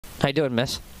How you doing,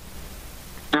 miss?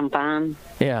 I'm fine.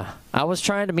 Yeah. I was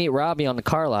trying to meet Robbie on the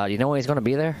Carlot. You know when he's going to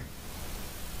be there?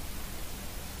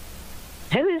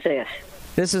 Who is this?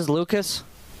 This is Lucas.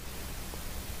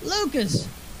 Lucas.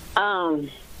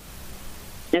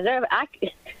 Is there? I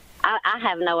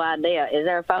have no idea. Is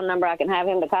there a phone number I can have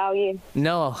him to call you?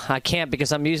 No, I can't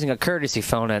because I'm using a courtesy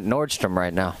phone at Nordstrom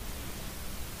right now.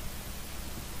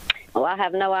 Well, I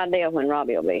have no idea when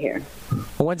Robbie will be here.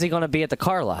 Well, when's he going to be at the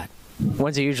Carlot?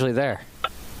 When's he usually there?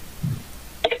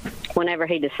 Whenever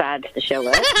he decides to show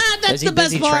up. That's the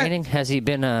best part. Training? Has he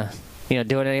been,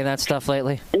 doing any of that stuff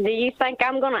lately? Do you think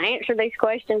I'm going to answer these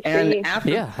questions for you?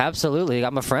 Yeah, absolutely.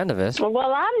 I'm a friend of his. Well,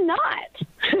 I'm not,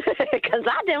 because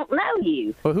I don't know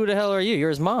you. Well, who the hell are you? You're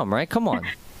his mom, right? Come on.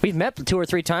 We've met 2 or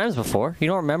 3 times before. You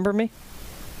don't remember me?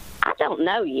 I don't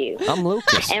know you. I'm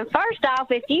Lucas. And first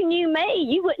off, if you knew me,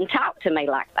 you wouldn't talk to me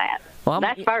like that. Well,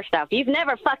 that's first off. You've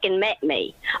never fucking met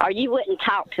me, or you wouldn't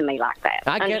talk to me like that.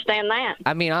 Understand that?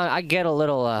 I mean, I get a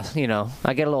little, I get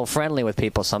a little friendly with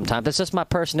people sometimes. It's just my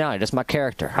personality. That's my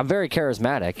character. I'm very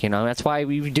charismatic, That's why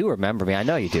you do remember me. I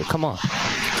know you do. Come on.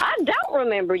 I don't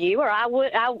remember you, or I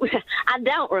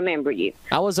don't remember you.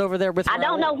 I was over there with I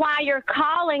don't know why you're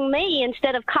calling me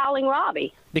instead of calling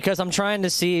Robbie. Because I'm trying to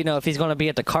see, if he's going to be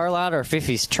at the Carlot or if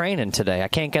he's training today. I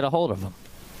can't get a hold of him.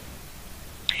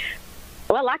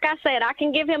 Well, like I said, I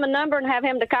can give him a number and have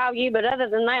him to call you, but other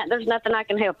than that, there's nothing I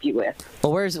can help you with.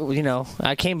 Well, where's,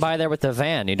 I came by there with the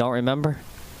van. You don't remember?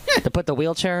 To put the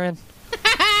wheelchair in?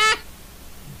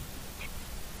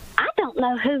 I don't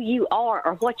know who you are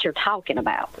or what you're talking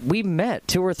about. We met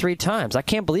 2 or 3 times. I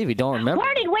can't believe you don't remember.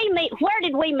 Where did we meet? Where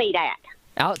did we meet at?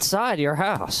 Outside your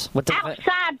house.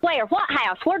 Outside where? What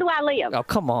house? Where do I live? Oh,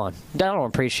 come on. I don't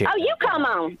appreciate it. Oh, you come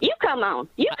on. You come on.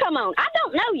 You come on. I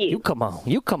don't know you. You come on.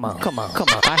 You come on. Come on. Come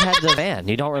on. I had the van.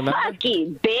 You don't remember? Fuck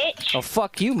you, bitch. Oh,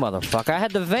 fuck you, motherfucker. I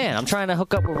had the van. I'm trying to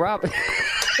hook up with Rob. Yes!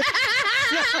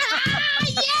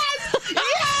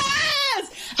 Yes!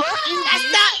 That's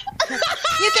not...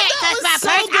 You can't touch my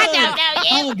purse. I don't know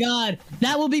you. Oh, God.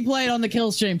 That will be played on the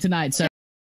kill stream tonight, sir.